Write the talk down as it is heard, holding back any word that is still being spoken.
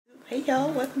Hey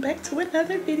y'all, welcome back to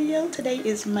another video. Today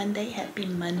is Monday. Happy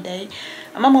Monday.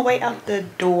 I'm on my way out the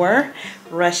door,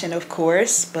 rushing of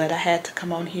course, but I had to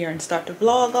come on here and start the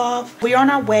vlog off. We're on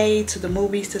our way to the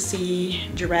movies to see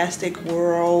Jurassic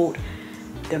World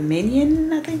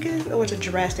Dominion, I think it is, or is it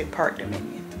Jurassic Park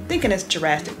Dominion? I'm thinking it's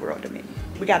Jurassic World Dominion.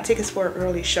 We got tickets for an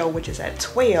early show, which is at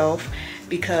 12,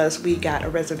 because we got a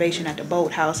reservation at the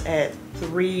Boathouse at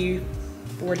 3:45.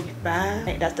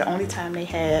 That's the only time they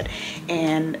had,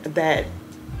 and that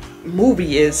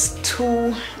movie is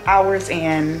 2 hours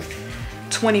and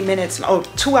 20 minutes,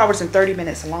 2 hours and 30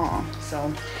 minutes long.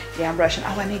 So yeah, I'm rushing.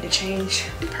 Oh, I need to change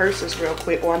purses real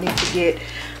quick, or I need to get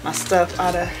my stuff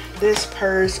out of this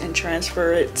purse and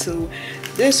transfer it to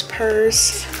this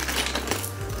purse.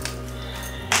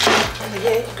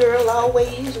 Yeah, girl,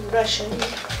 always rushing.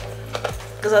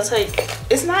 Because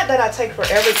it's not that I take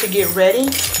forever to get ready.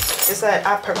 It's that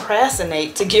I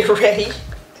procrastinate to get ready.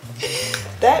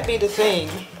 That be the thing.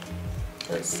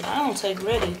 Cause I don't get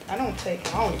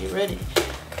ready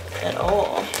at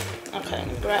all. Okay, let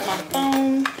me grab my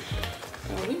phone.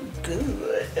 Oh, we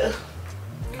good.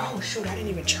 Oh shoot, I didn't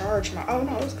even charge my, oh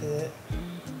no, it's good.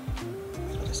 I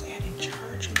was gonna say I didn't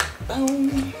charge my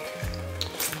phone.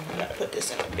 I gotta put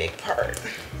this in a big part.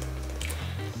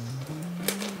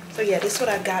 So yeah, this is what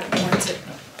I got on today.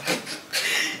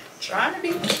 Trying to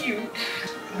be cute.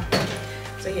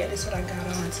 So yeah, this is what I got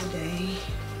on today.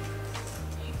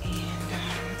 And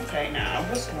okay, now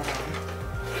what's going on?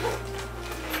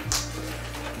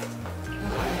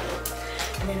 Okay.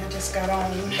 And then I just got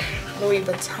on Louis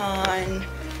Vuitton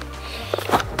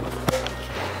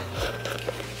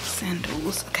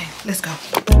sandals. Okay, let's go.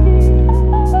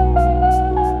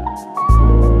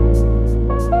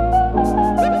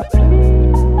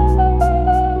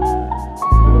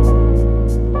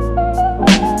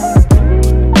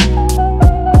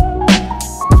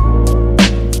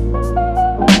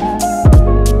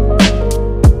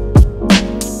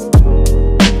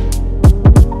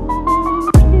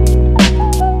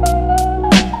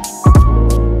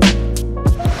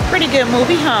 Good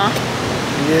movie, huh?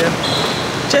 Yeah.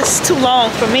 Just too long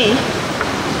for me.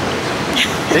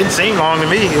 Didn't seem long to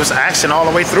me. It was action all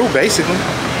the way through, basically.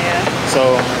 Yeah.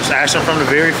 So it's action from the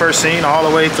very first scene all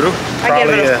the way through. Probably,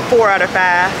 I give it a 4 out of 5.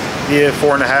 Yeah,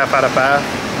 4.5 out of 5.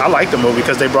 I like the movie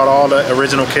because they brought all the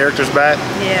original characters back.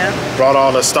 Yeah. Brought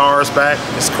all the stars back.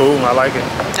 It's cool. I like it.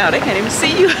 Oh, they can't even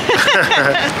see you.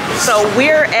 So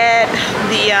we're at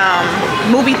the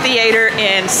movie theater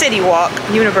in City Walk,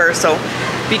 Universal,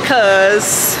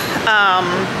 because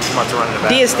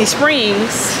Disney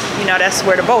Springs, you know, that's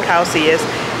where the Boathouse is.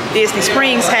 Disney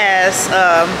Springs has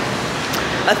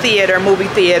a theater, movie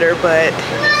theater, but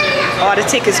all the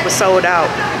tickets were sold out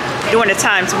during the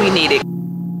times we needed.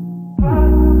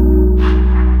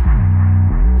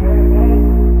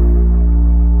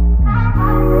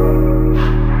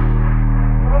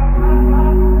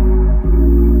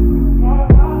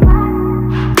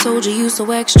 Told you so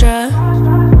extra,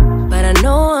 but I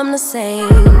know I'm the same.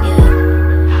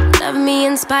 Love me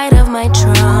in spite of my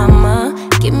trauma.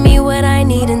 Give me what I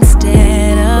need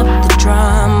instead of the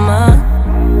drama.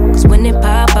 Cause when it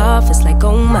pop off, it's like,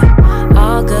 oh my.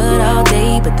 All good all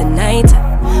day, but the night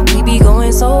we be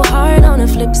going so hard on the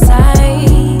flip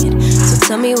side. So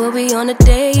tell me what we on a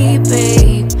day,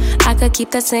 babe. I could keep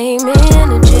that same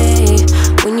energy.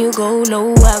 When you go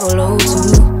low, I go low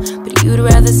too. But you'd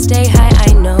rather stay high,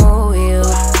 I know you.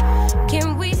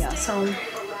 Can we? Yeah, so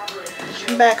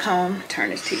I'm back home. Turn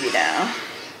this TV down.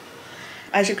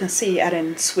 As you can see, I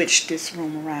didn't switch this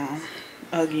room around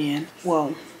again.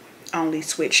 Well, I only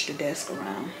switched the desk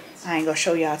around. I ain't gonna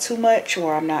show y'all too much,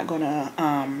 or I'm not gonna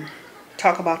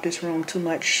talk about this room too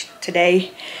much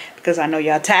today, because I know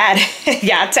y'all tired.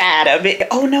 Y'all tired of it.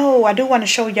 Oh no, I do want to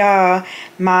show y'all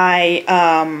my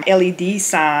LED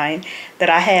sign that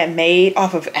I had made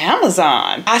off of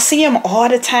Amazon. I see them all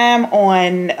the time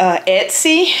on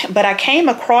Etsy, but I came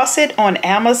across it on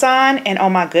Amazon, and oh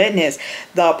my goodness,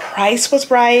 the price was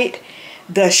right.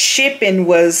 The shipping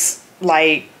was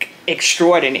like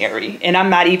extraordinary, and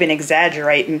I'm not even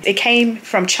exaggerating. It came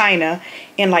from China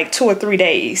in like 2 or 3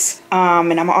 days.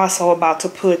 And I'm also about to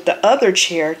put the other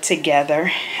chair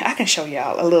together. I can show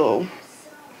y'all a little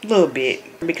bit,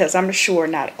 because I'm sure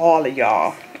not all of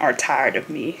y'all are tired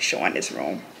of me showing this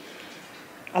room.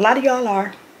 A lot of y'all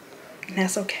are, and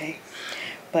that's okay.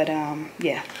 But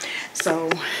yeah, so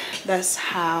that's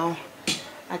how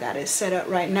I got it set up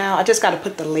right now. I just got to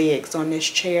put the legs on this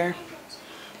chair.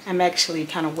 I'm actually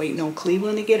kind of waiting on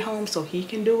Cleveland to get home so he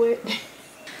can do it.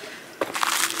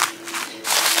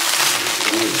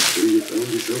 So you found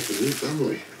yourself a new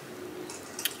family.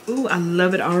 Ooh, I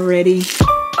love it already.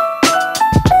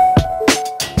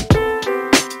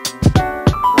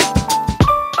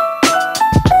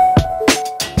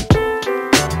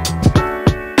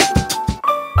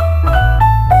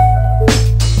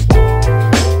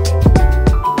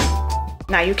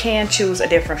 can choose a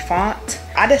different font.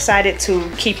 I decided to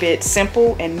keep it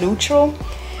simple and neutral.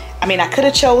 I mean, I could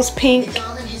have chose pink.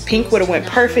 Pink would have went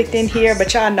perfect in here,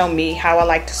 but y'all know me, how I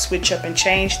like to switch up and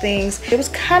change things. It was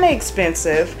kind of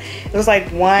expensive. It was like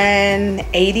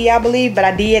 $180, I believe, but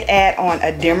I did add on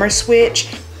a dimmer switch.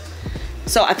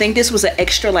 So I think this was an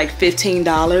extra like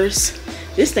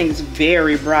 $15. This thing's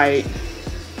very bright.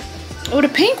 Oh, the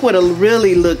pink would have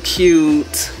really looked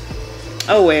cute.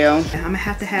 Oh well. I'm gonna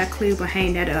have to have Cleva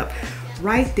hang that up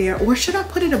right there, or should I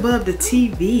put it above the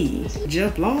TV?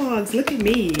 JaVlogs, look at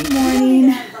me. Good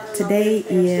morning. Today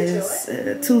is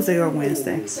Tuesday or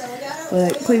Wednesday,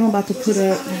 but Cleva about to put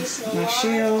up my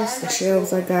shelves, the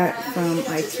shelves I got from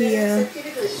IKEA.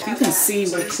 You can see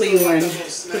where Cleveland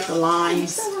put the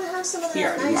lines. Here,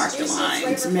 I already marked the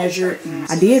lines, measured.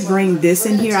 I did bring this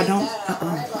in here.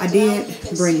 I did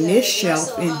bring this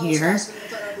shelf in here.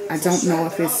 I don't know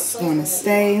if it's going to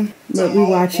stay, but we're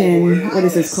watching, what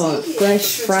is this called?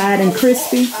 Fresh, Fried, and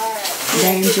Crispy.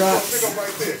 Game Drops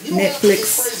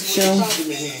Netflix show.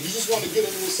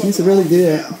 It's really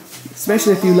good,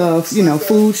 especially if you love, you know,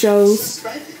 food shows.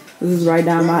 This is right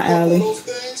down my alley.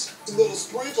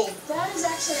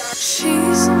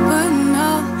 She's putting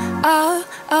all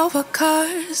of her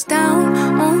cards down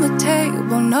on the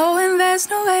table, knowing there's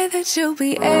no way that she'll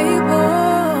be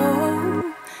able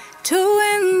to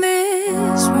win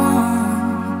this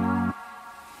one.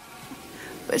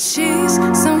 But she's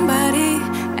somebody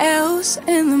else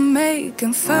in the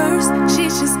making. First, she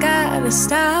just gotta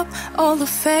stop all the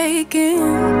faking,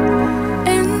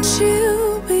 and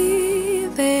she'll be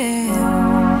there.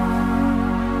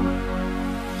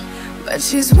 But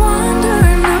she's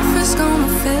wondering if it's gonna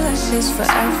feel like she's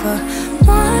forever.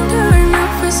 Wondering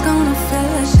if it's gonna feel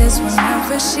like this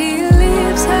whenever she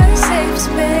leaves her safe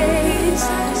space.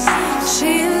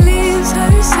 She leaves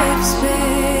her safe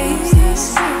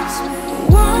space.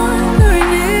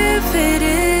 Wondering if it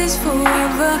is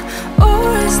forever,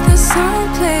 or is there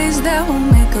some place that will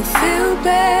make her feel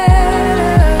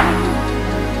better?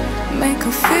 Make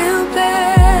her feel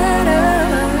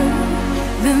better.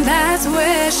 Then that's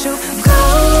where she'll go.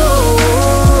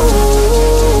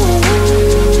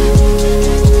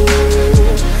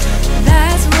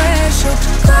 That's where she'll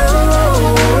go.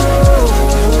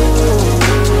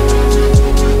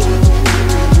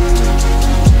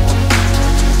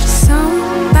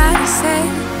 Somebody say,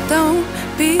 don't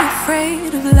be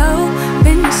afraid of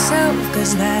loving yourself,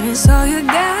 'cause that is all you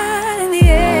got in the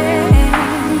end.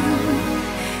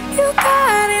 You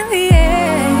got in the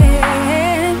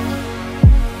end.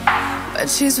 But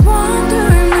she's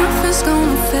wondering if it's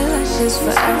gonna feel like she's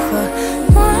forever.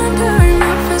 Wondering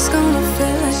if it's gonna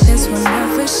feel like this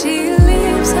whenever she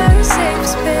leaves her safe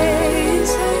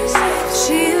space.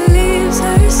 She leaves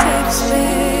her safe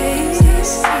space.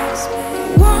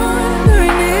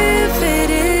 Wondering if it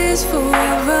is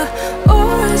forever,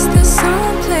 or is there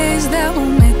some place that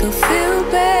will make her feel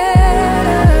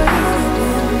better?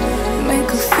 Make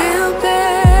her feel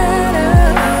better.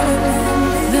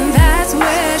 Then that's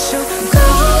where she'll go.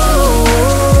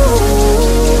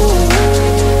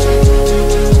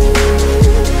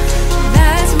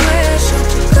 That's where she'll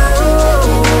go.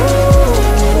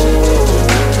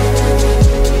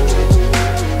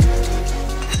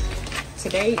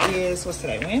 Today is, what's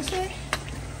today, Wednesday?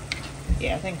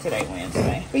 Yeah, I think today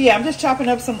Wednesday. But yeah, I'm just chopping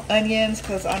up some onions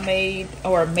because I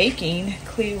making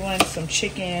Cleveland some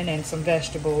chicken and some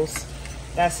vegetables.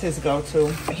 That's his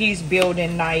go-to. He's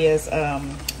building Naya's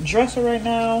dresser right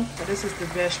now. So this is the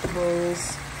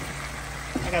vegetables.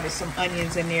 I got some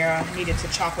onions in there. I needed to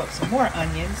chop up some more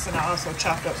onions, and I also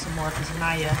chopped up some more because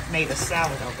Naya made a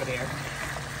salad over there.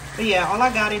 But yeah, all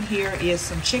I got in here is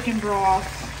some chicken broth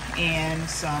and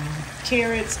some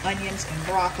carrots, onions, and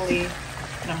broccoli.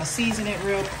 And I'm gonna season it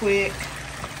real quick,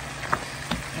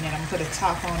 and then I'm gonna put a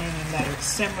top on it and let it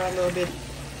simmer a little bit.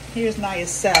 Here's Naya's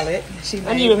salad.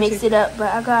 I need to mix it up,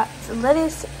 but I got some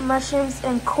lettuce, mushrooms,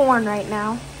 and corn right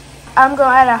now. I'm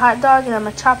gonna add a hot dog and I'm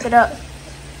gonna chop it up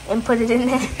and put it in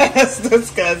there. That's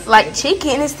disgusting. Like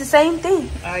chicken, it's the same thing.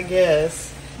 I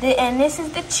guess. And this is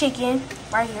the chicken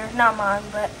right here, not mine,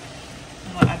 but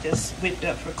I just whipped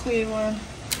up for Cleveland.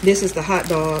 This is the hot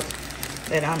dog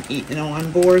that I'm eating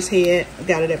on Boar's Head.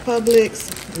 Got it at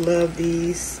Publix. Love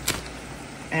these.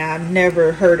 And I've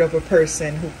never heard of a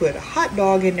person who put a hot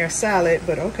dog in their salad,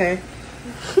 but okay.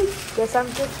 guess I'm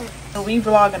different. So we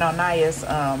vlogging on Naya's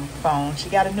phone. She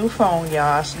got a new phone,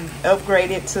 y'all. She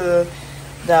upgraded to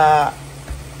the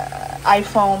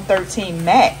iPhone 13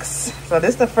 Max. So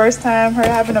this is the first time her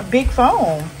having a big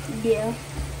phone. Yeah.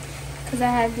 Because I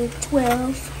had the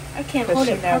 12. I can't hold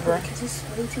it properly because it's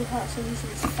way too hot, so this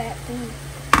is a fat thing.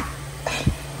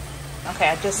 Okay,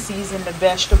 I just seasoned the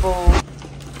vegetable.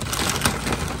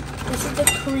 This is the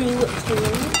curry with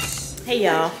potatoes. Hey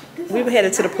y'all, we were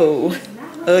headed to the pool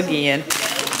again.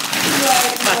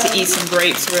 About to eat some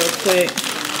grapes real quick.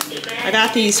 I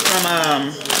got these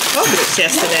from Publix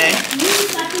yesterday.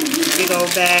 Big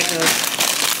old bag of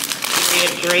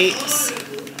red grapes.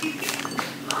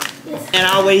 And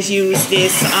I always use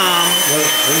this, what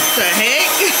the heck?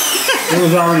 It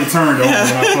was already turned on when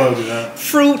I plugged it up.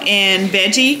 Fruit and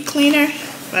veggie cleaner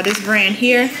by this brand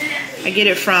here. I get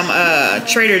it from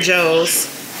Trader Joe's.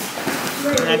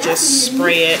 And I just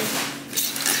spray it.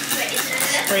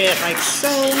 Spray it like so.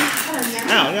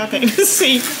 Oh, y'all can't even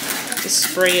see. Just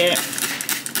spray it.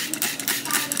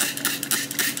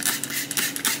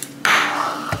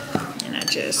 And I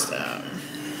just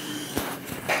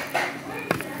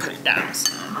put it down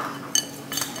some.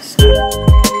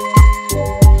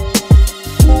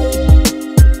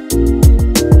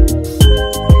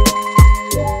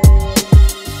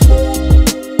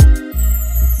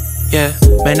 Yeah,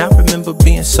 man, I remember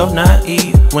being so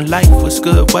naive when life was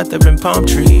good, weather and palm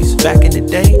trees. Back in the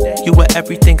day, you were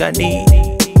everything I need.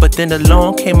 But then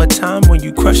along came a time when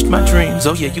you crushed my dreams.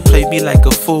 Oh yeah, you played me like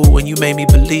a fool when you made me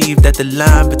believe that the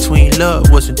line between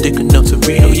love wasn't thick enough to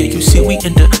read. Oh yeah, you see we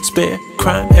in despair,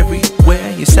 crime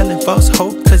everywhere. You're selling false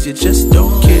hope cause you just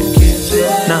don't care.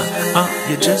 Nah,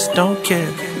 you just don't care.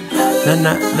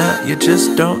 Nah, you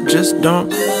just don't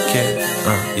care.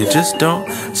 You just don't.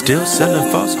 Still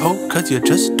selling false hope cause you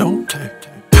just don't care.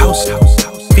 House,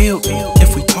 feel.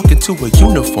 If we talking to a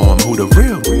uniform, who the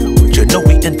real? You know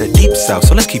we in the deep south,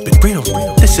 so let's keep it real.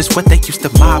 This is what they used to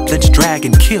mob, lynch, drag,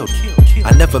 and kill.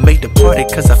 I never made the party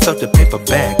cause I felt the paper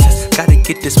bag. Gotta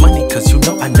get this money cause you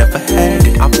know I never had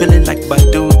it. I'm feeling like my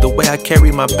dude, the way I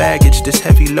carry my baggage. This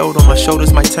heavy load on my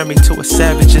shoulders might turn me to a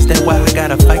savage. Is that why I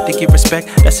gotta fight to get respect?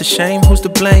 That's a shame, who's to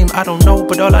blame? I don't know,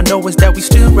 but all I know is that we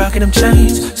still rocking them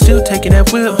chains. Still taking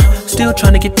that whip, still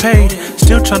trying to get paid.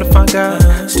 Still trying to find God,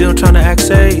 still trying to act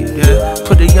saved. Yeah.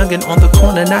 Put a youngin' on the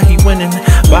corner, now he winning.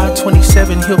 By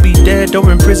 27 he'll be dead or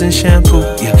in prison shampoo.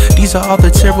 Yeah, these are all the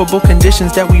terrible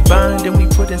conditions that we bind and we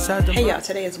put inside the. Hey y'all,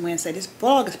 today is Wednesday. This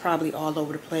vlog is probably all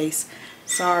over the place.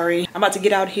 Sorry. I'm about to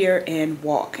get out here and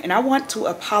walk. And I want to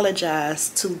apologize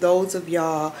to those of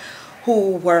y'all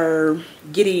who were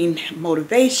getting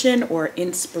motivation or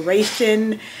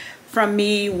inspiration from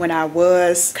me when I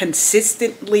was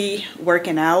consistently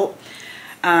working out.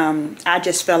 I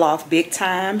just fell off big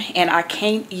time, and I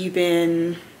can't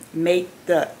even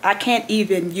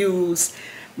use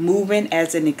moving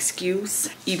as an excuse,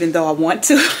 even though I want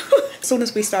to. As soon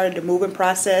as we started the moving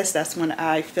process, that's when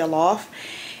I fell off.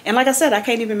 And like I said, I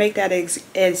can't even make that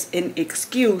as an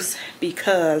excuse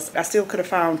because I still could have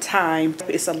found time.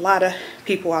 It's a lot of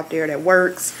people out there that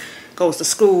works, goes to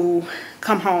school,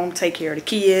 come home, take care of the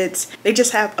kids. They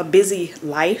just have a busy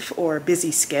life or a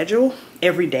busy schedule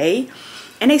every day,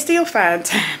 and they still find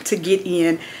time to get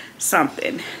in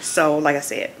something. So like I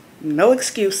said, no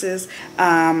excuses.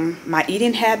 My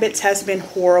eating habits has been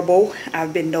horrible.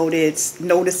 I've been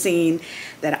noticing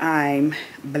that I'm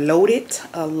bloated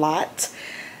a lot.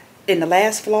 In the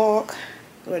last vlog,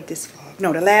 or this vlog,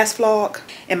 no, the last vlog,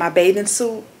 in my bathing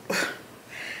suit,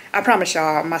 I promise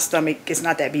y'all my stomach is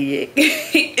not that big.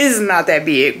 It's not that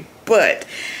big, but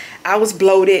I was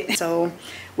bloated. So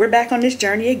we're back on this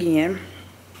journey again.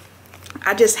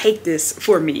 I just hate this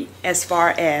for me, as far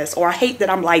as, or I hate that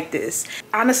I'm like this.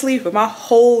 Honestly, for my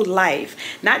whole life,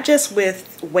 not just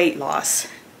with weight loss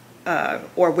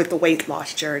or with the weight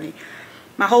loss journey,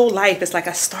 my whole life it's like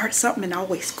I start something and I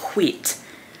always quit.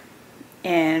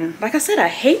 And like I said, I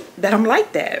hate that I'm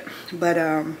like that. But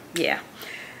yeah,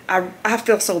 I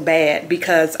feel so bad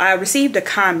because I received a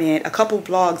comment a couple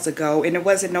vlogs ago, and it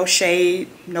wasn't no shade,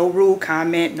 no rude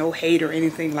comment, no hate or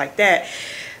anything like that.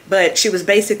 But she was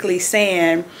basically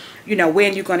saying, you know,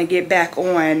 when you're going to get back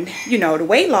on, you know, the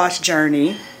weight loss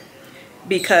journey,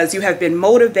 because you have been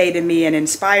motivating me and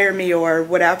inspired me or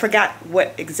whatever. I forgot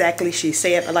what exactly she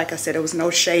said, but like I said, it was no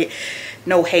shade,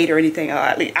 no hate or anything.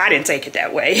 At least I didn't take it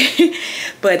that way.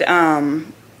 But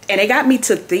and it got me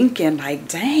to thinking, like,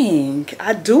 dang,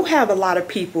 I do have a lot of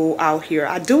people out here.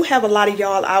 I do have a lot of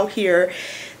y'all out here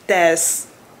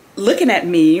that's looking at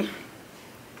me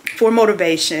for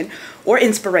motivation or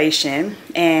inspiration,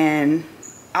 and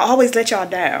I always let y'all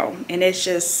down. And it's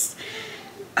just,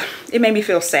 it made me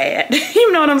feel sad.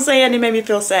 You know what I'm saying? It made me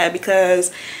feel sad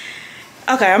because,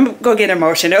 okay, I'm gonna get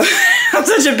emotional. I'm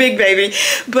such a big baby.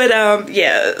 But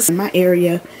yeah, my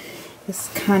area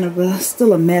is kind of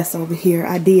still a mess over here.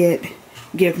 I did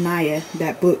give Naya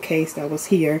that bookcase that was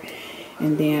here,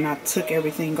 And then I took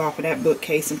everything off of that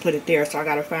bookcase and put it there. So I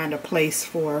got to find a place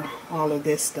for all of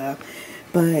this stuff.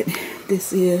 But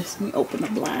this is, let me open the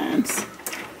blinds.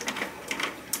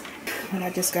 But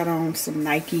I just got on some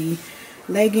Nike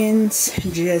leggings.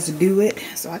 Just do it.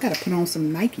 So I got to put on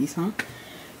some Nikes, huh?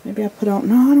 Maybe I put on,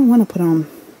 no, I don't want to put on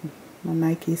my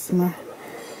Nikes.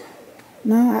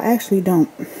 No, I actually don't.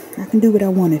 I can do what I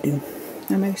want to do.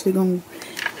 I'm actually going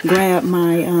to grab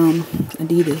my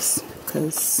Adidas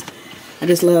because I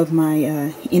just love my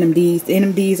NMDs. The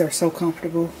NMDs are so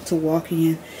comfortable to walk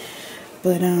in.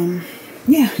 But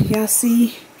yeah, y'all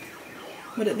see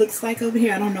what it looks like over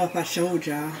here. I don't know if I showed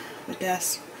y'all, but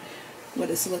that's what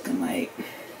it's looking like.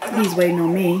 He's waiting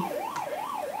on me.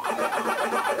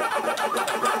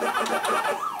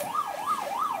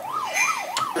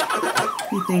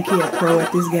 You think he a pro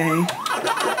at this game?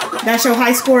 That's your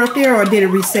high score up there, or did it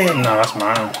reset? No, that's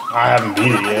mine. I haven't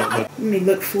beat it yet. But let me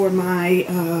look for my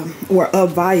or a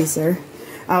visor.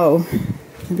 Oh,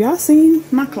 have y'all seen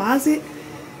my closet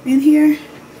in here?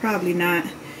 Probably not.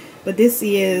 But this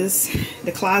is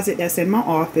the closet that's in my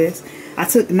office. I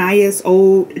took Naya's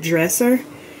old dresser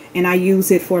and I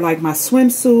use it for like my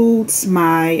swimsuits,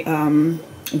 my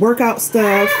workout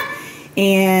stuff,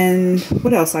 and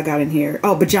what else I got in here?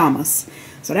 Oh, pajamas.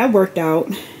 So that worked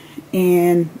out.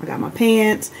 And I got my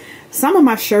pants. Some of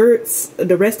my shirts,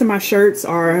 the rest of my shirts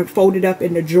are folded up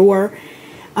in the drawer.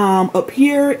 Up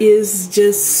here is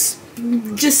just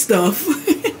stuff.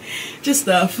 Just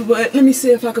stuff. But let me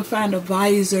see if I can find a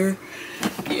visor.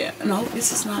 Yeah, no,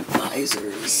 this is not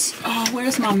visors. Oh,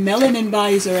 where's my melanin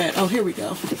visor at? Oh, here we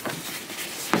go.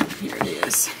 Here it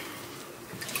is.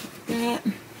 That.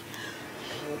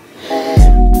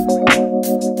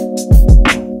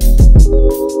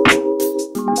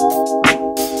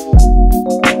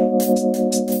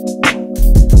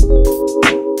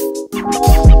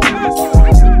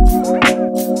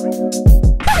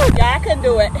 Yeah, I couldn't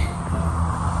do it.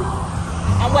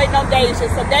 I'm waiting on Dejah.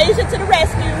 So Dejah to the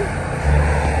rescue.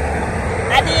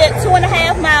 I did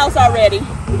 2.5 miles already.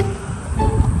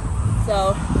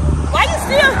 So why you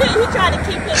still here? He trying to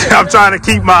keep it. I'm trying to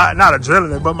keep my, not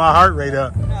adrenaline, but my heart rate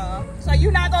up. So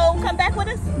you not gonna come back with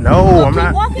us? No, I'm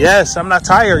not. Walking? Yes, I'm not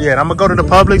tired yet. I'm gonna go to the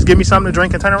Publix, give me something to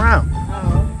drink, and turn around.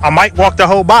 I might walk the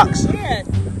whole box. Yeah,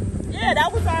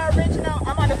 that was our original.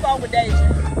 I'm on the phone with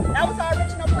Dejah. That was our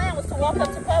original plan, was to walk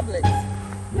up to Publix.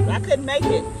 I couldn't make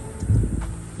it.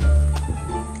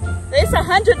 It's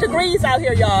 100 degrees out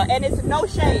here, y'all, and it's no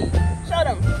shade. Show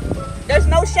them. There's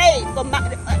no shade for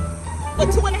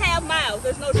 2.5 miles.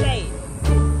 There's no shade.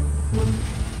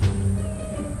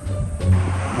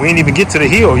 We ain't even get to the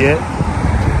hill yet.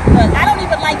 Look, I don't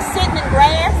even like sitting in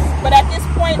grass, but at this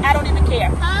point, I don't even care.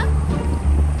 Huh?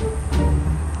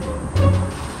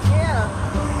 Yeah.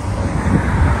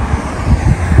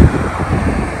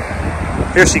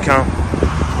 Here she come.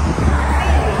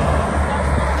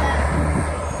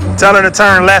 Tell her to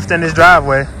turn left in this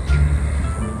driveway.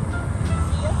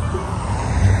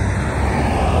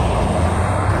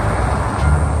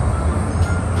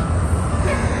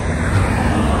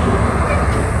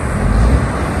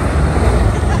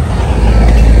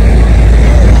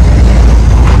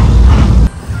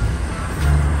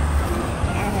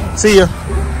 See ya.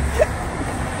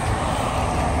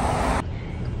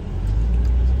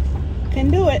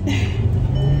 Couldn't do it.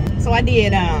 So I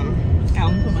did I'll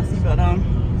put my seatbelt on.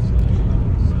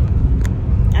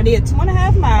 I did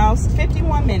 2.5 miles,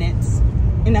 51 minutes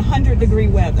in 100-degree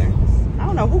weather. I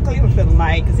don't know who Cleveland feeling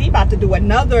like, because he about to do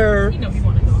another. You know he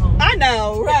want to go home. I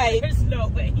know, right? There's no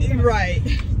way. Right.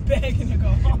 Begging to go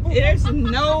home. There's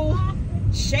no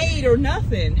shade or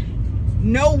nothing.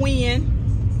 No wind.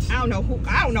 I don't know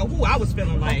who I was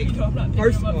feeling like.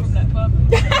 First of all. She's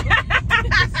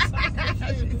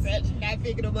not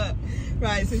picking him up.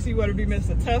 Right, since he want to be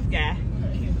Mr. Tough Guy.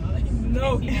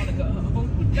 No, he want to go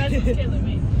home. That's what's killing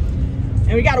me.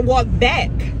 And we got to walk back.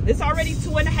 It's already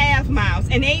 2.5 miles.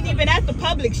 And they ain't even at the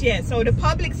Publix yet. So the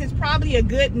Publix is probably a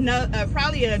good,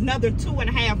 probably another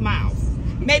 2.5 miles.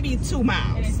 Maybe 2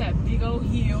 miles. And it's that big old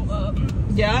hill up.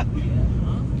 Yep.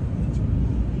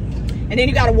 And then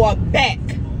you got to walk back.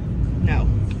 No.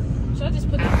 Should I just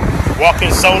put that?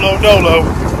 Walking solo dolo.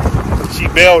 She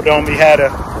bailed on me, had a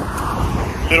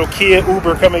little kid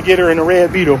Uber come and get her in a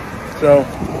red Beetle. So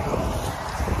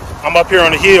I'm up here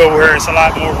on the hill where it's a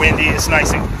lot more windy. It's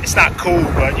nice and it's not cool,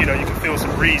 but you know, you can feel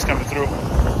some breeze coming through.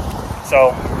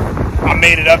 So I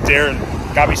made it up there and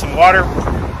got me some water.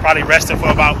 Probably rested for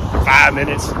about 5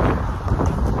 minutes.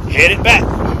 Headed back.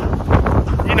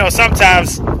 You know,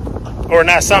 sometimes, or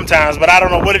not sometimes, but I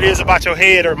don't know what it is about your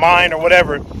head or mind or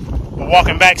whatever, but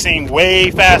walking back seems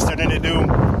way faster than it do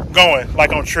going,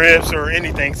 like on trips or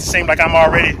anything. It seems like I'm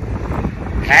already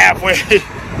halfway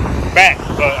back,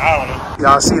 but I don't know.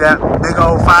 Y'all see that big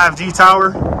old 5G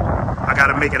tower? I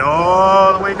gotta make it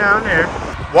all the way down there.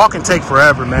 Walk can take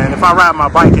forever, man. If I ride my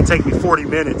bike, it take me 40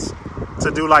 minutes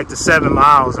to do like the 7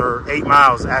 miles or 8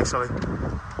 miles actually.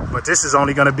 But this is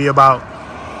only gonna be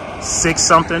about 6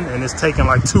 something and it's taking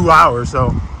like 2 hours,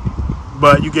 so.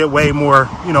 But you get way more,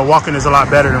 you know, walking is a lot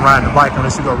better than riding a bike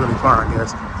unless you go really far,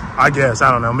 I guess,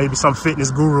 I don't know. Maybe some fitness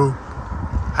guru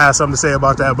has something to say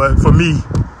about that, but for me,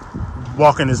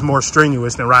 walking is more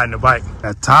strenuous than riding a bike.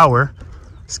 That tower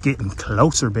is getting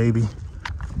closer, baby.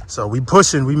 So we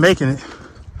pushing, we making it.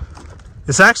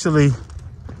 It's actually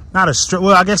not a stress,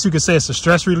 well, I guess you could say it's a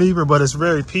stress reliever, but it's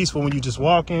very peaceful when you just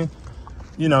walking,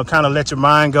 you know, kind of let your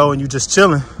mind go and you just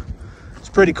chilling. It's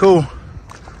pretty cool,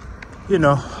 you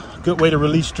know. Good way to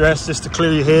release stress, just to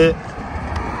clear your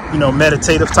head, you know,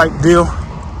 meditative type deal.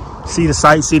 See the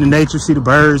sights, see the nature, see the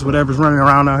birds, whatever's running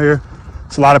around out here.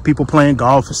 It's a lot of people playing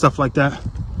golf and stuff like that.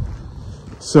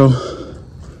 So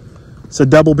it's a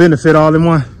double benefit all in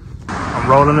one. I'm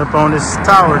rolling up on this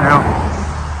tower now.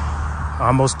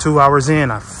 Almost 2 hours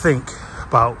in, I think.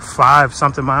 About 5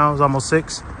 something miles, almost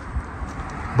 6.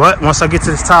 But once I get to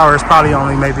this tower, it's probably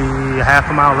only maybe a half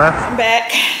a mile left. I'm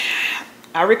back.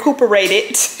 I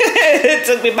recuperated. It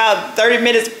took me about 30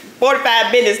 minutes,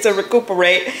 45 minutes to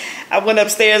recuperate. I went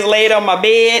upstairs, laid on my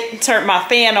bed, turned my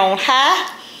fan on high.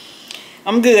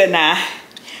 I'm good now.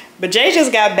 But Jay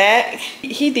just got back.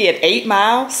 He did 8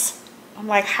 miles. I'm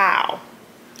like, how?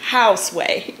 How,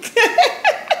 Sway?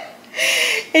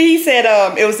 And he said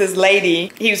it was this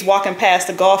lady. He was walking past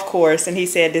the golf course and he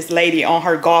said this lady on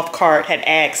her golf cart had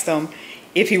asked him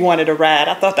if he wanted a ride.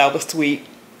 I thought that was sweet.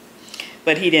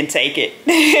 But he didn't take it.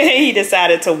 He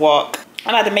decided to walk.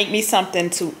 I'm about to make me something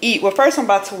to eat. Well, first I'm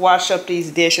about to wash up these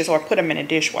dishes or put them in a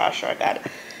dishwasher. I got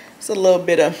just a little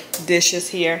bit of dishes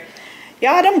here.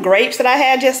 Y'all, them grapes that I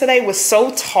had yesterday was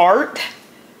so tart.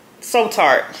 So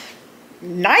tart.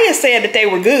 Naya said that they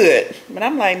were good, but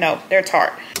I'm like, no, they're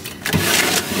tart.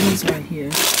 These right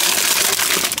here.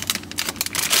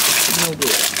 No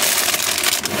good.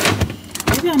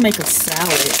 Maybe I'll make a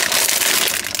salad.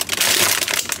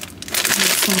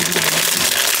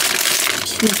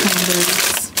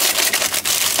 Cucumbers.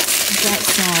 Got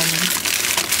some,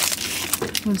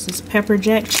 what's this, pepper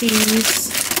jack cheese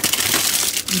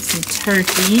and some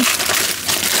turkey.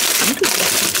 Look at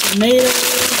some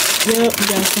tomatoes. Yep, we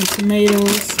got some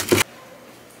tomatoes.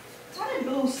 How did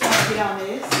blue stuff get on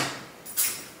this?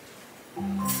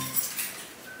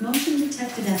 Motion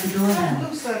detected at the How doorbell. did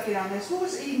blue stuff get on this? Who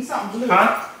was eating something blue?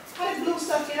 Huh? How did blue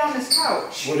stuff get on this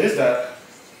couch? What is that?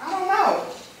 I don't know.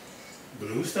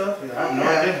 Blue stuff? Yeah, I have no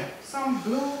idea. Some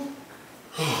blue.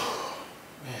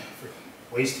 Man,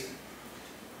 freaking wasted.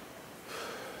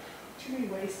 What you mean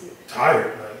wasted?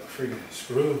 Tired, like freaking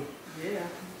screwed. Yeah, I'm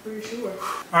pretty sure.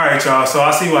 All right, y'all. So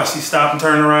I see why she stopped and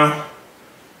turned around.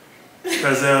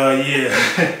 Cause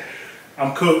yeah,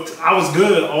 I'm cooked. I was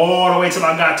good all the way till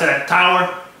I got to that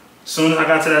tower. As soon as I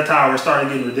got to that tower, it started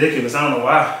getting ridiculous. I don't know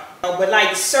why. But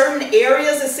like certain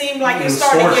areas, it seemed like It it was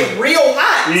started to scorching. get real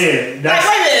hot. Yeah, Like,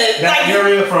 wait a minute. that Like,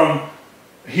 area from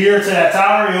here to that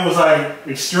tower, it was like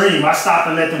extreme. I stopped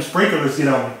and let them sprinklers get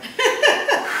on me.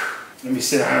 Let me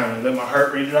sit down and let my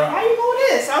heart rate drop. why you doing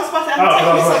this? I was about to,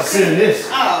 I was about to sit in this.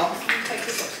 Oh, take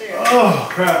this upstairs. Oh,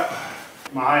 crap.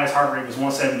 My highest heart rate was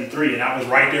 173, and I was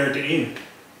right there at the end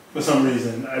for some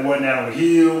reason. I wasn't out on the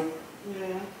hill.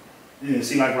 Yeah. Yeah,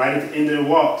 see, like right at the end of the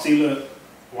walk. See, look,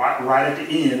 right at the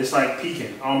end, it's like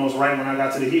peaking, almost right when I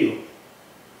got to the hill.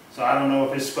 So I don't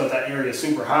know if it's because that area is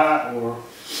super hot or...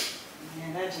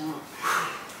 Man, that jump.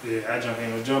 Yeah, that jump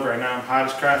ain't no joke right now. I'm hot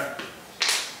as crap.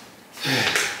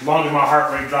 As long as my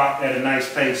heart rate dropped at a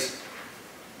nice pace,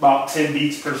 about 10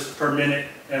 beats per minute,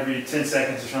 every 10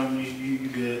 seconds or something, you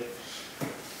good.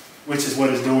 Which is what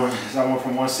it's doing. So I went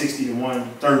from 160 to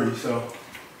 130, so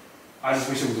I just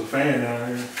wish it was a fan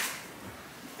down here.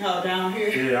 Oh, down here?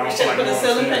 Yeah, I we don't should like have put a going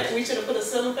ceiling upstairs. fan. We should have put a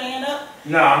ceiling fan up.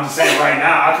 No, I'm just saying right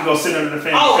now, I could go sit under the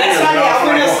fan. Oh, that's right. Yeah, I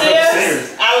went upstairs.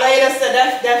 upstairs. I laid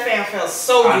upstairs. That fan felt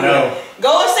so good. I know.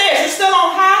 Go upstairs. It's still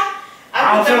on high.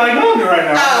 I don't feel like going right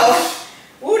now.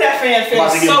 Oh, ooh, that fan I'm about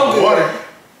feels to get so my good. water.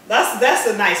 That's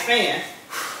a nice fan.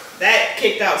 That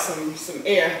kicked out some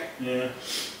air. Yeah.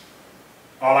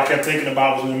 All I kept thinking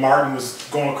about was when Martin was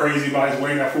going crazy about his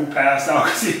weight. That fool passed out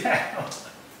because he had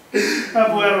that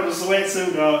boy had on a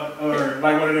sweatsuit or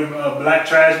like one of them black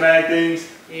trash bag things.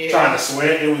 Yeah. Trying to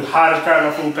sweat. It was hot as crap.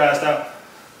 That fool passed out.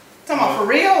 Talking about for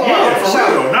real? Or Yeah, for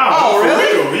real. No, oh, for really?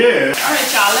 real. Yeah. All right,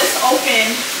 y'all. Let's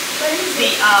open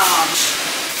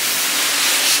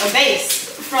the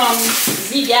vase from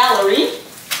Z Gallery.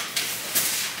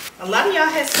 A lot of y'all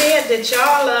have said that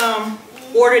y'all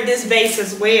ordered this vase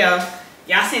as well.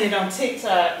 Y'all seen it on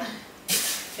TikTok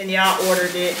and y'all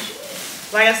ordered it.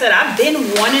 Like I said, I've been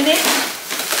wanting it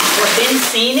or been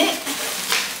seeing it,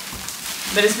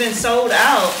 but it's been sold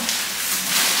out.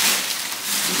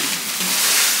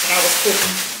 I was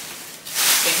cooking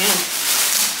for him.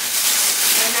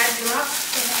 And I dropped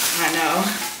it. I know.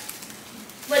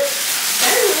 But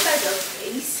that doesn't look like a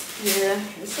vase. Yeah,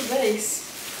 it's a vase.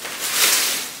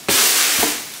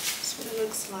 That's what it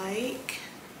looks like.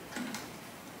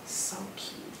 So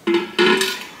cute.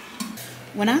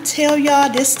 When I tell y'all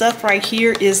this stuff right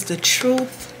here is the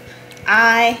truth,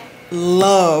 I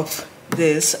love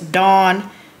this Dawn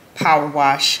Power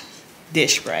Wash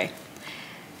dish spray.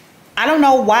 I don't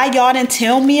know why y'all didn't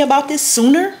tell me about this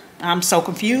sooner. I'm so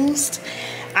confused.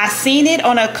 I seen it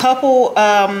on a couple,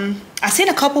 I seen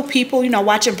a couple people, you know,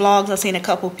 watching vlogs. I seen a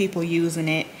couple people using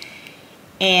it.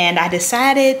 And I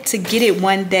decided to get it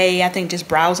one day, I think just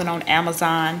browsing on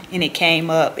Amazon, and it came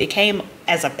up. It came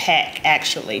as a pack,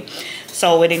 actually.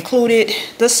 So it included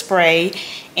the spray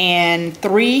and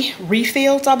 3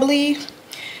 refills, I believe.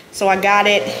 So I got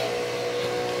it.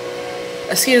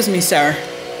 Excuse me, sir.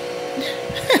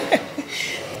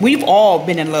 We've all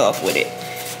been in love with it.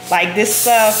 Like, this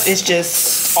stuff is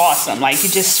just awesome. Like, you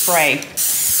just spray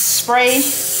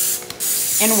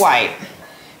and wipe.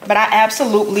 But I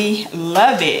absolutely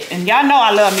love it. And y'all know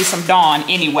I love me some Dawn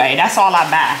anyway. That's all I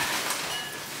buy.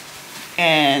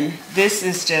 And this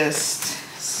is just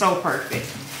so perfect.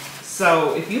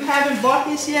 So if you haven't bought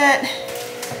this yet,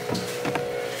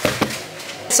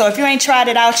 so if you ain't tried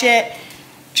it out yet,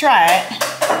 try it.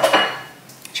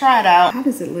 Try it out. How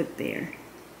does it look there?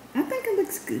 I think it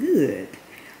looks good.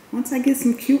 Once I get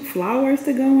some cute flowers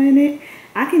to go in it,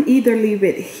 I can either leave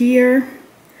it here,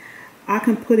 I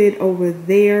can put it over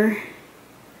there,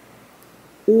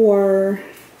 or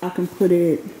I can put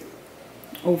it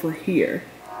over here.